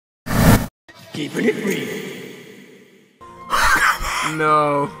Keeping it real.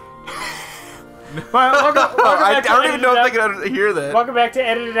 No. I don't even know if they can hear that. Welcome back to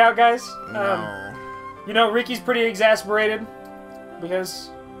Edit It Out, guys. No. You know, Ricky's pretty exasperated because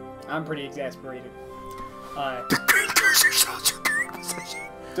I'm pretty exasperated.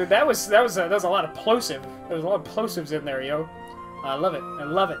 Dude, that was a lot of plosive. There was a lot of plosives in there, yo. I love it. I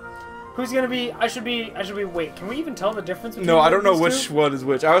love it. Who's gonna be? I should be. Wait, can we even tell the difference between? No, I don't know these which two? one is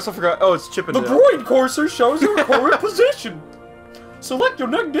which. I also forgot. Oh, it's Chippendale. The Broid cursor shows your current position. Select your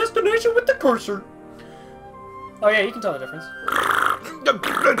next destination with the cursor. Oh yeah, you can tell the difference.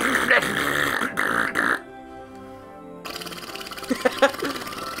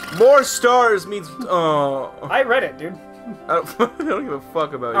 More stars means. Oh. I read it, dude. I don't give a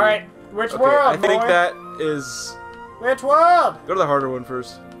fuck about you. All right, which Okay, world? I think boy? that is. Which world? Go to the harder one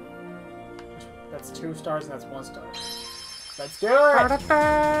first. That's 2 stars and that's 1 star. Let's do it!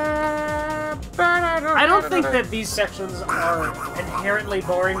 I don't think that these sections are inherently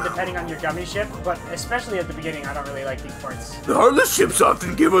boring depending on your gummy ship, but especially at the beginning, I don't really like these parts. The heartless ships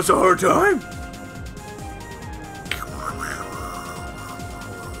often give us a hard time.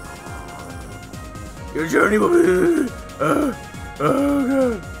 Your journey will be... oh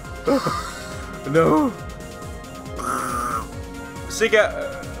god. No. Seek out.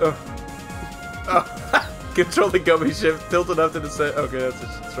 Control the gummy ship, tilted up to the side. Okay, that's the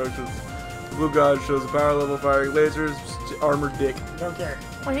instructions. The blue god shows the power level, firing lasers, armored dick. Don't care.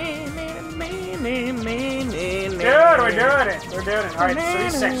 Dude, we're doing it! We're doing it. Alright, 3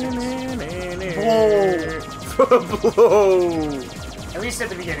 sections. Blow. At least at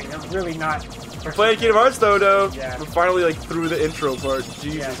the beginning, they're really not... Playing Kingdom Hearts though. Yeah. We're finally like through the intro part.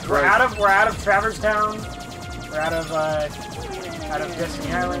 Jesus Christ. We're out of Traverse Town. We're out of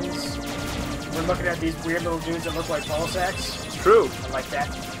Destiny Islands. We're looking at these weird little dudes that look like ball sacks. It's true. I like that.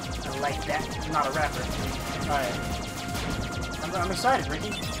 I like that. I'm not a rapper. Alright. I'm excited,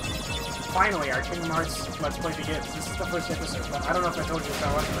 Ricky. Finally, our Kingdom Hearts Let's Play begins. This is the first episode, but I don't know if I told you this.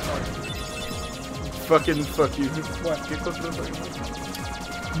 I wasn't recording. Fucking fuck you. What? Get close to the fucking.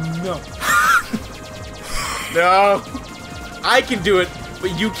 No. No. I can do it,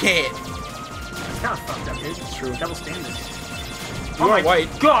 but you can't. It's kind of fucked up, dude. It's true. Double standards. You are white.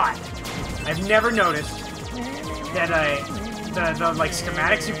 God! I've never noticed that the like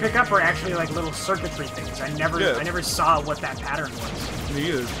schematics you pick up are actually like little circuitry things. I never saw what that pattern was. Me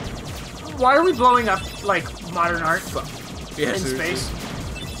either. Why are we blowing up like modern art Yeah, in seriously. space?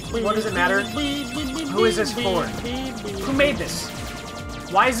 What does it matter? Who is this for? Who made this?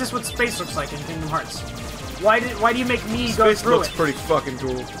 Why is this what space looks like in Kingdom Hearts? Why do you make me go Space through looks it? pretty fucking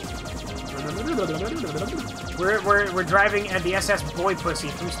cool. We're driving at the SS Boy Pussy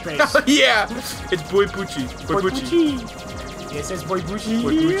through space. Yeah, it's Boy Poochie. Boy Poochie. The SS Boy Pussy.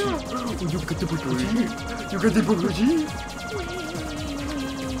 Boy Poochie. You got the Boy Pussy. You got the Boy Pussy.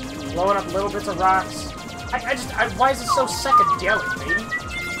 Blowing up little bits of rocks. Why is it so psychedelic, baby?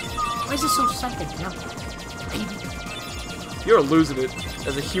 Why is it so psychedelic, baby? You're losing it.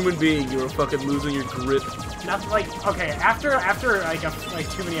 As a human being, you're fucking losing your grip. Nothing like after like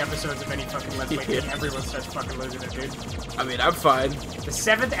too many episodes of any fucking Let's Play, Yeah. everyone starts fucking losing it, dude. I mean, I'm fine. The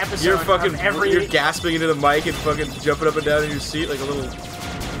 7th episode You're fucking. of every You're gasping into the mic and fucking jumping up and down in your seat like a little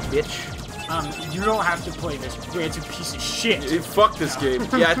bitch. you don't have to play this rancid piece of shit. Fuck this game.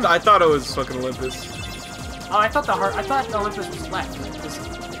 Yeah, I thought it was fucking Olympus. Oh, I thought Olympus was left.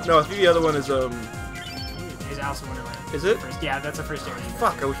 No, I think the other one is Is also Wonderland. Is it? First, yeah, that's the first area.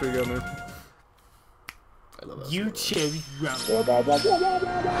 Fuck, I wish we had gone there. I love that. You cherry rum.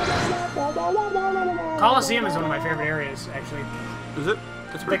 Colosseum is one of my favorite areas, actually. Is it?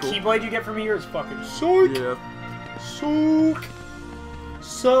 That's The pretty cool. Keyblade you get from here is fucking sick. Yeah. Suck.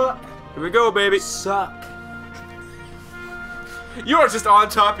 Suck. Here we go, baby. Suck. You are just on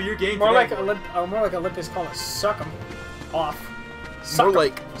top of your game. More today. like Olympus call it suck 'em off. Suck More 'em.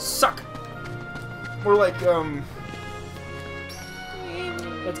 like. Suck. More like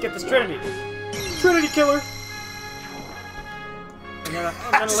Let's get this Trinity. Trinity killer. And then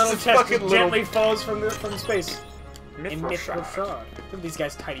a little chest fucking just gently falls from space. Mythril shard. Look at these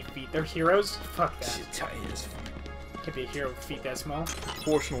guys' tiny feet. They're heroes? Fuck that. Shit, tiny as fuck. Can't be a hero with feet that small.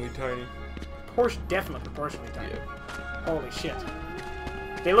 Proportionally tiny. Definitely proportionally tiny. Yeah. Holy shit.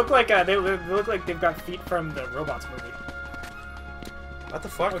 They look like they look like they've got feet from the Robots movie. What the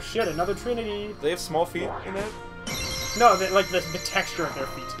fuck? Oh shit, another Trinity. They have small feet in that? No, like the texture of their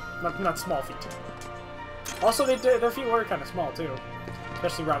feet, not small feet. Also, their feet were kind of small too,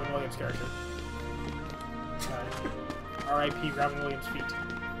 especially Robin Williams' character. R.I.P. Robin Williams' feet.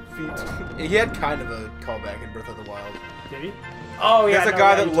 He had kind of a callback in Breath of the Wild. Did he? Oh yeah. There's a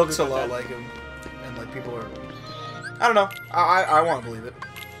guy that looks a lot like him. I don't know. I want to believe it.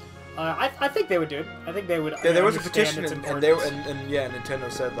 I think they would do it. I think they would. Yeah, there was a understand petition, its and importance. yeah,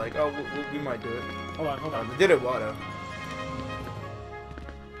 Nintendo said like, oh, we might do it. Hold on. They did it, Watto.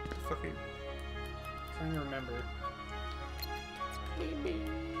 Fucking. Trying to remember.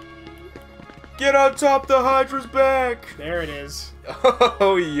 Get on top! The Hydra's back. There it is.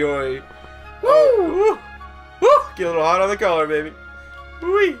 Oh yoy! Woo! Woo! Get a little hot on the collar, baby.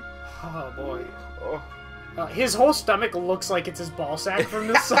 Woo! Oh boy. Oh. His whole stomach looks like it's his ball sack from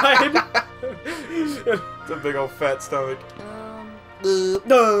this side. It's a big old fat stomach.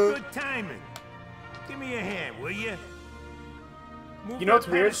 Good timing. Give me a hand, will you? Move You know what's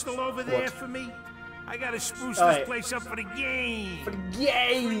that weird? pedestal over there What? for me. I gotta spruce Alright. this place up for the game.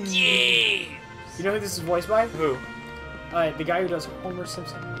 Yay! Yeah. You know who this is voiced by? Who? The guy who does Homer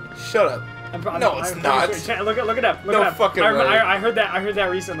Simpson. Shut up. No, it's not. Look it up. Look No it up. fucking way. I heard that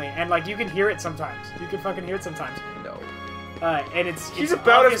recently, and like you can hear it sometimes. You can fucking hear it sometimes. No. And He's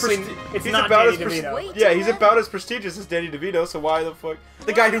about as obviously it's he's not about Danny as presti- DeVito. Yeah, he's about as prestigious as Danny DeVito. So why the fuck?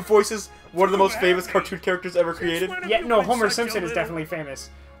 The guy who voices one of the most famous cartoon characters ever created. Yeah, no, Homer Simpson is definitely famous,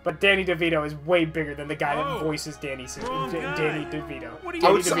 but Danny DeVito is way bigger than the guy that voices Danny DeVito. What are you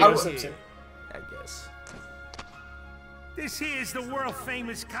Danny doing DeVito here? Simpson. I guess. This here's the world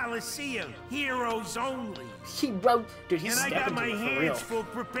famous Colosseum. Heroes only. He wrote, dude. He's And I got stepping my to it for real. hands full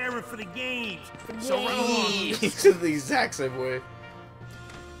preparing for the games. So run along. He's in the exact same way.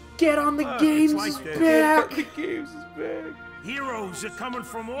 Get on the It's games like is this. back. The games is back. Heroes are coming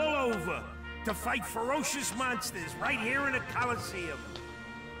from all over to fight ferocious monsters right here in the Colosseum.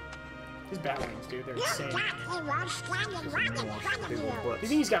 These bat wings, dude, they're insane. Do Big old you butts.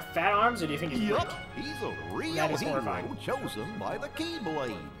 think he's got fat arms, or do you think he's Yup, ripped? he's a real That is hero horrifying. chosen by the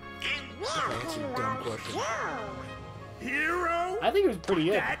Keyblade. Answer your dumb question. Hero? I think it was pretty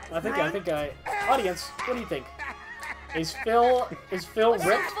good. I think audience, what do you think? Is Phil What's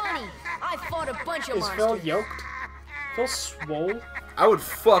ripped? so funny? I fought a bunch of Is Phil monsters. yoked? Phil swole? I would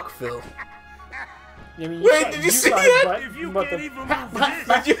fuck Phil. I mean, Wait, saw- did you see saw his that? butt, If you but can't the- even move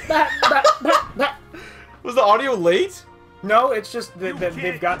this. Was the audio late? No, it's just that You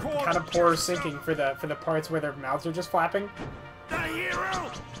they've got can't kind of poor syncing for the parts where their mouths are just flapping. The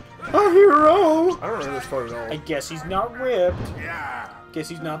hero? A hero. I don't remember this part at all. I guess he's not ripped. Yeah. Guess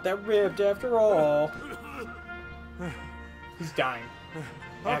he's not that ripped after all. He's dying.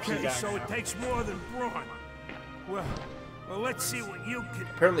 Actually Okay, dying so now. it takes more than brawn. Well, let's see what you can.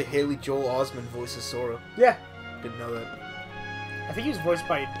 Apparently, Haley Joel Osment voices Sora. Yeah, Didn't know that. I think he was voiced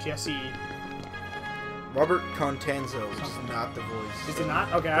by Jesse. Robert Contanzo, which is not the voice. Is it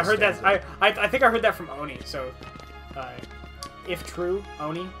not? Okay, I heard that. I think I heard that from Oni. So, if true,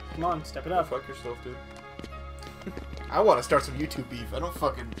 Oni, come on, step it up. Fuck yourself, dude. I want to start some YouTube beef. I don't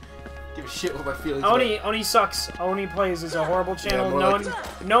fucking give a shit what my feelings are. Oni sucks. Oni Plays is a horrible channel. more No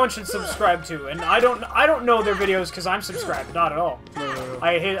like- no one should subscribe to, and I don't know their videos because I'm subscribed. Not at all. No.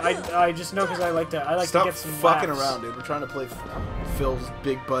 I just know because I like to Stop get some fucking laughs. around, dude. We're trying to play Phil's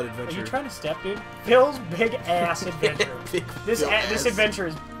Big Butt Are Adventure. you trying to step, dude? Phil's big ass adventure. Big This Phil this ass. adventure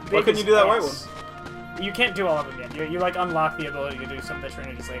is big. Why couldn't you do that white ass. You can't do all of them yet. You like unlock the ability to do some of the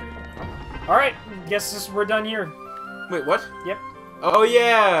Trinities later. All right, we're done here. Wait, what? Yep, Oh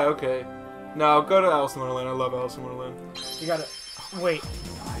yeah, okay. No, go to Alice in Wonderland. I love Alice in Wonderland. you gotta wait.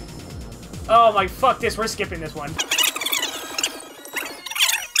 Oh my fuck this! We're skipping this one.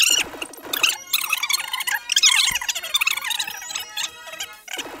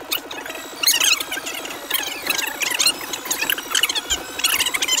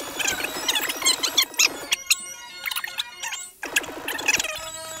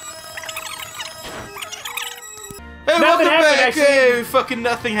 Hey, Nothing welcome happened, back! actually. Hey, fucking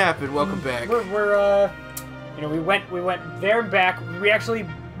nothing happened. Welcome back. We're you know, we went there and back. We actually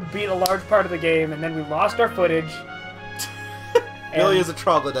beat a large part of the game, and then we lost our footage. Billy is a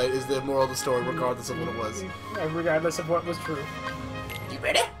troglodyte is the moral of the story, regardless of what it was. Regardless of what was true. You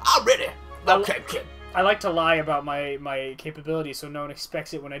ready? I'm ready. Okay, kid. I like to lie about my capabilities so no one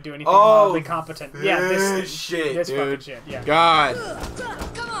expects it when I do anything Oh, mildly competent. Yeah, this shit, this fucking dude. shit. Yeah, God,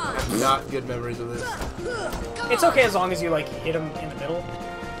 Come on. not good memories of this. it's okay as long as you like hit him in the middle.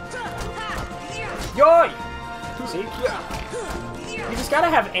 Yoy! See, you just gotta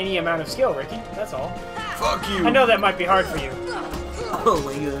have any amount of skill, Ricky. That's all. Fuck you. I know that might be hard for you. Oh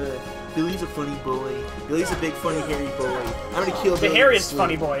my god. Billy's a funny boy. Billy's a big, funny, hairy boy. I'm gonna kill The Billy. hairiest in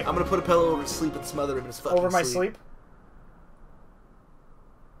funny sleep. boy. I'm gonna put a pillow over his sleep and smother him in his fucking Over my sleep.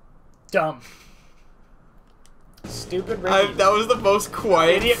 Dumb. Stupid Ricky. That was the most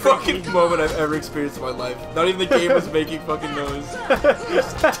quiet Idiot fucking Ricky. moment I've ever experienced in my life. Not even the game was making fucking noise.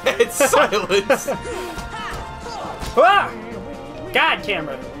 Just dead silence. Ah! God,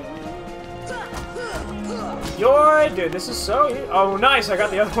 camera. Dude, this is so... Oh, nice. I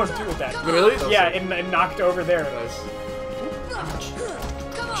got the other one, too, with that. Really? Yeah, it knocked over there. Nice.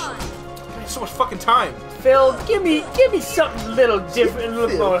 Come on. So much fucking time. Phil, give me something a little different, a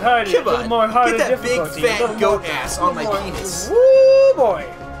little more harder, Come a little on, more harder get that big difficulty. a little fat goat more- ass on my penis. Woo, boy.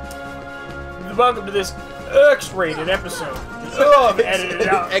 Welcome to this X-rated episode. Oh, I've edited it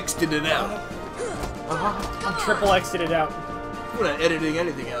out. X'd it out. I'm triple X'd it out. We're not editing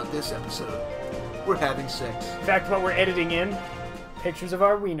anything out this episode. We're having sex. In fact, what we're editing in, pictures of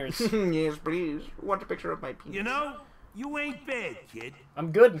our wieners. Yes, please. Want a picture of my penis? You know, you ain't bad, kid.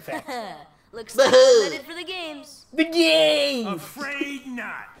 I'm good, in fact. Looks like you're headed for the games. The game! Afraid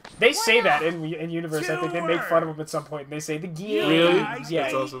not. They say that in Universe. I think they make fun of them at some point, and they say the game. Really? Yeah.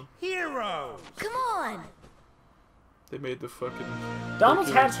 That's awesome. Heroes. Come on. They made the fucking...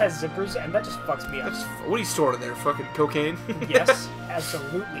 Donald's hats has zippers, and that just fucks me up. What are you storing in there? Fucking cocaine? Yes,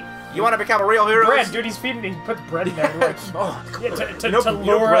 absolutely. You want to become a real hero? Bread, dude, he's feeding. He put bread in there. Like, Oh, yeah, to you know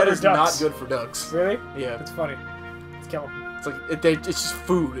lure bread other is ducks. not good for ducks. Really? Yeah. It's funny. Let's kill him. It's like it's just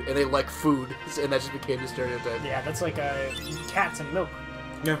food, and they like food, and that just became the stereotype. Yeah, that's like cats and milk.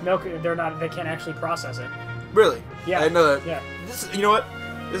 Yeah. Milk, they can't actually process it. Really? Yeah. I didn't know that. Yeah. You know what?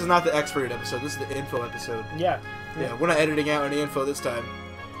 This is not the X-rated episode. This is the info episode. Yeah. Yeah, we're not editing out any info this time.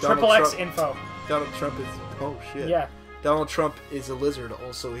 Triple X info. Donald Trump is... Oh, shit. Yeah. Donald Trump is a lizard.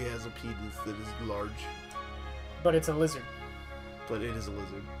 Also, he has a penis that is large. But it's a lizard. But it is a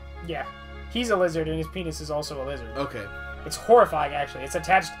lizard. Yeah. He's a lizard, and his penis is also a lizard. Okay. It's horrifying, actually. It's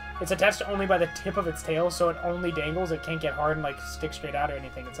attached only by the tip of its tail, so it only dangles. It can't get hard and, like, stick straight out or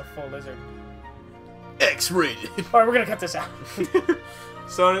anything. It's a full lizard. X-rated. Alright, we're gonna cut this out.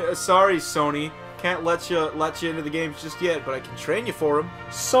 Sony, sorry, Sony. Can't let you into the games just yet, but I can train you for them.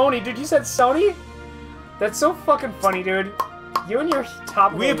 Sony, dude, you said Sony? That's so fucking funny, dude. You and your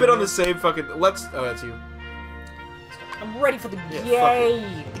top. We have been on the same fucking... Oh, that's you. I'm ready for the Yeah,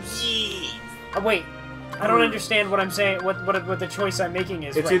 game. Wait, I don't understand what I'm saying. What the choice I'm making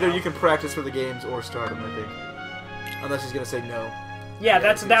is. It's right either now. you can practice for the games or start them, I think. Unless he's gonna say no. Yeah,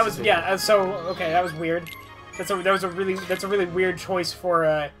 that was yeah. So okay, that was weird. That's a really weird choice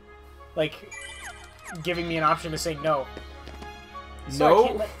for like giving me an option to say no.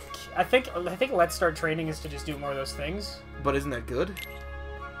 So No. I think Let's Start Training is to just do more of those things. But isn't that good?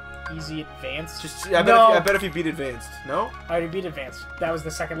 Easy Advanced. I bet if you beat Advanced. No? I already beat Advanced. That was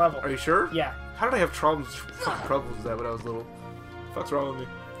the second level. Are you sure? Yeah. How did I have troubles with that when I was little? What's wrong with me?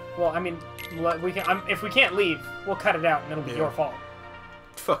 Well, I mean, we can. If we can't leave, we'll cut it out, and it'll be your fault.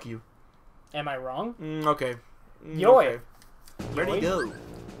 Fuck you. Am I wrong? Okay. Yoy. Okay. Ready, go.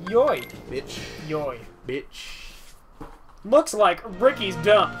 Yoy. Bitch. Yoy. Bitch. Looks like Ricky's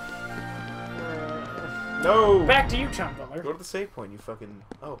done. No! Back to you, Chum Butler. Go to the save point, you fucking...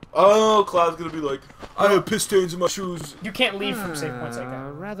 Oh, Cloud's gonna be like, I have piss stains in my shoes. You can't leave from save points like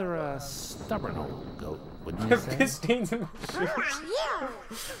that. Rather a stubborn old goat, wouldn't you say? Piss stains in my shoes.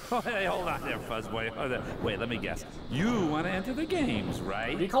 Oh, hey, hold on there, Fuzzboy. Hold on. Wait, let me guess. You want to enter the games, right?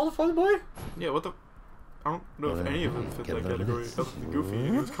 Did you call the fuzz boy? Yeah, what the... I don't know if any of them fit that category. Other than Goofy, and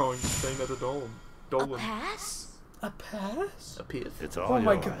he was saying that to Dolan. Pass? A pass? A piss. It's all Oh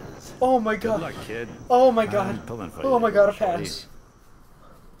my yours. god. Oh my Good god. luck, kid. Oh my god. I'm pulling for Oh you, my god, a shorty. pass.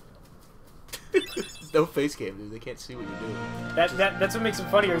 There's no face cam, dude. They can't see what you're doing. That's what makes it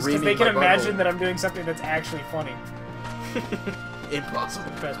funnier, is because Reaming they can my imagine butthole. that I'm doing something that's actually funny. Impossible.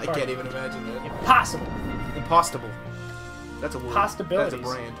 Best I part. can't even imagine that. Impossible. Impossible. That's a word. Possibilities. That's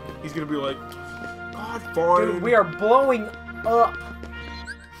a brand. He's gonna be like, God, fine. Dude, we are blowing up.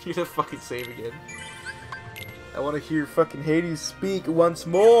 You're gonna fucking save again. I want to hear fucking Hades speak once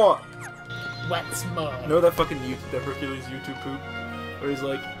more. What's more? You know that fucking the Hercules YouTube poop? Where he's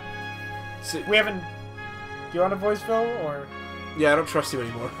like... We haven't... Do you want a voice, Phil, or...? Yeah, I don't trust you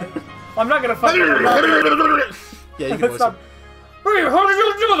anymore. I'm not gonna fucking... Yeah, you can That's voice not... it. Hey, how did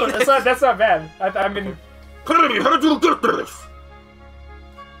you do this? That's not bad. I mean... How did you get this?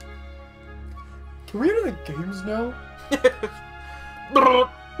 Can we enter the games now?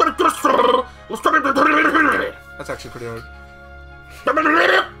 That's actually pretty hard.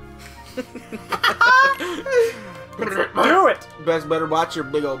 Do it! Best better watch your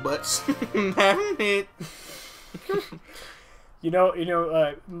big old butts. You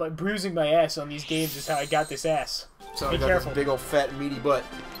know, bruising my ass on these games is how I got this ass. So Be I got careful. this big old fat meaty butt.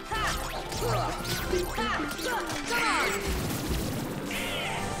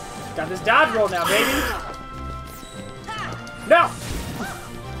 Got this dodge roll now, baby! No!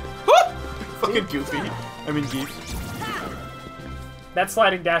 Fucking goofy. I mean, geef. That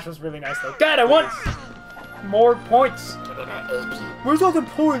sliding dash was really nice, though. God, I won! more points. Where's all the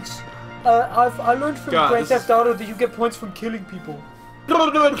points? I learned from Grand Theft Auto that you get points from killing people. That's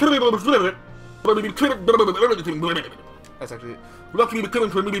actually it.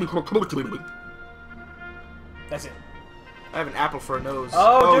 That's it. I have an apple for a nose.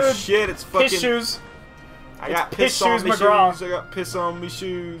 Oh, dude. Shit, it's fucking... Piss shoes. I got piss piss on shoes me McGraw. shoes. I got piss on me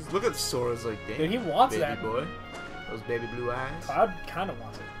shoes. Look at Sora's like, damn. Dude, he wants baby that. boy. Those baby blue eyes. Cloud kind of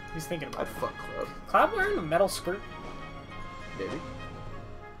wants it. He's thinking about I'd it. fuck Cloud. Cloud wearing a metal skirt? Maybe.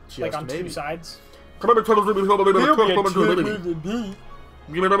 Just Like on maybe. two sides?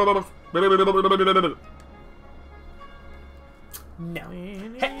 No.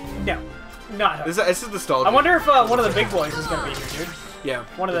 Hey, no. Not her. This is nostalgia. I wonder if one of the big boys is gonna be here, dude. Yeah.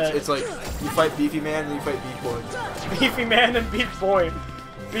 One of the... It's like, you fight Beefy Man and you fight Beef Boy. Beefy Man and Beef Boy.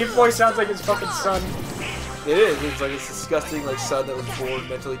 Beef Boy sounds like his fucking son. It is. It's like this disgusting like son that was born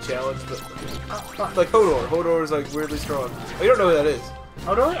mentally challenged, but like Hodor. Hodor is like weirdly strong. Oh, you don't know who that is.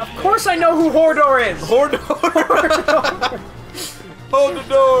 Hodor? Of course I know who Hodor is! Hodor! Hold the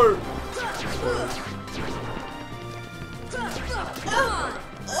door!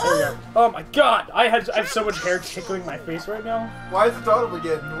 There we go. Oh my god! I have so much hair tickling my face right now. Why is it Donald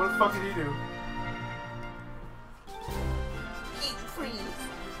again? What the fuck did he do?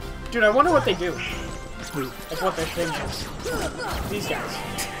 Dude, I wonder what they do. Who? Like what their thing is. These guys.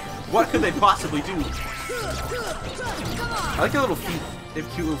 What could they possibly do? I like their little feet. They have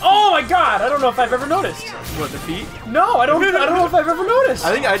cute little feet. Oh my god! I don't know if I've ever noticed. What, the feet? No, I don't know if I've ever noticed.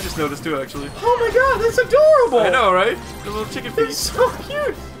 I think I just noticed too, actually. Oh my god, that's adorable! I know, right? The little chicken feet. It's so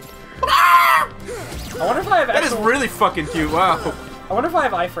cute! I wonder if I have That is really fucking cute, wow. I wonder if I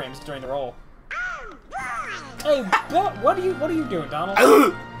have iframes during the roll. Hey, what are you doing, Donald?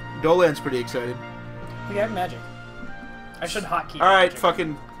 Dolan's pretty excited. We have magic. I should hotkey. Alright,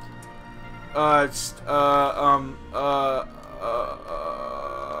 fucking...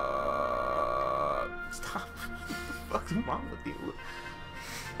 Stop. What's wrong with you?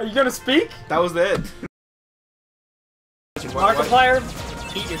 Are you gonna speak? That was the end. Markiplier,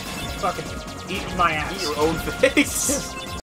 eat your fucking... Eat my ass. Eat your own face.